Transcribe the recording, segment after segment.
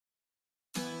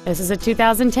This is a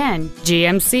 2010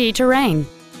 GMC Terrain.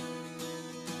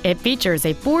 It features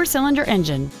a 4-cylinder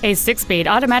engine, a 6-speed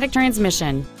automatic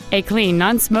transmission, a clean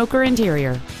non-smoker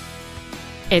interior.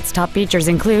 Its top features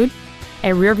include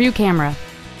a rear-view camera,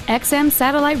 XM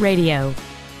satellite radio,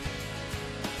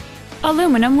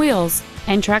 aluminum wheels,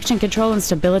 and traction control and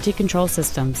stability control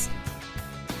systems.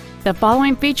 The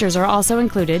following features are also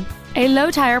included: a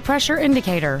low tire pressure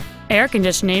indicator, air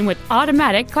conditioning with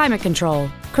automatic climate control,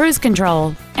 cruise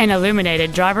control, an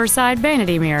illuminated driver's side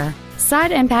vanity mirror,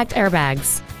 side impact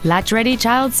airbags, latch-ready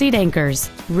child seat anchors,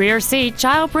 rear seat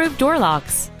child-proof door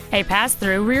locks, a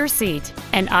pass-through rear seat,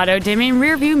 an auto-dimming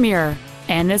rear-view mirror,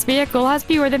 and this vehicle has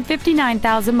fewer than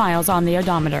 59,000 miles on the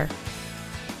odometer.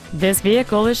 This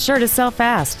vehicle is sure to sell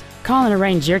fast. Call and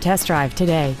arrange your test drive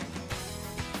today.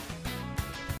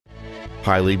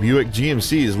 Hiley Buick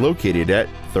GMC is located at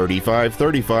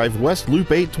 3535 West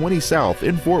Loop 820 South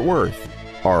in Fort Worth.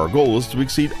 Our goal is to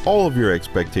exceed all of your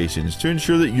expectations to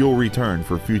ensure that you'll return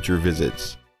for future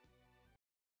visits.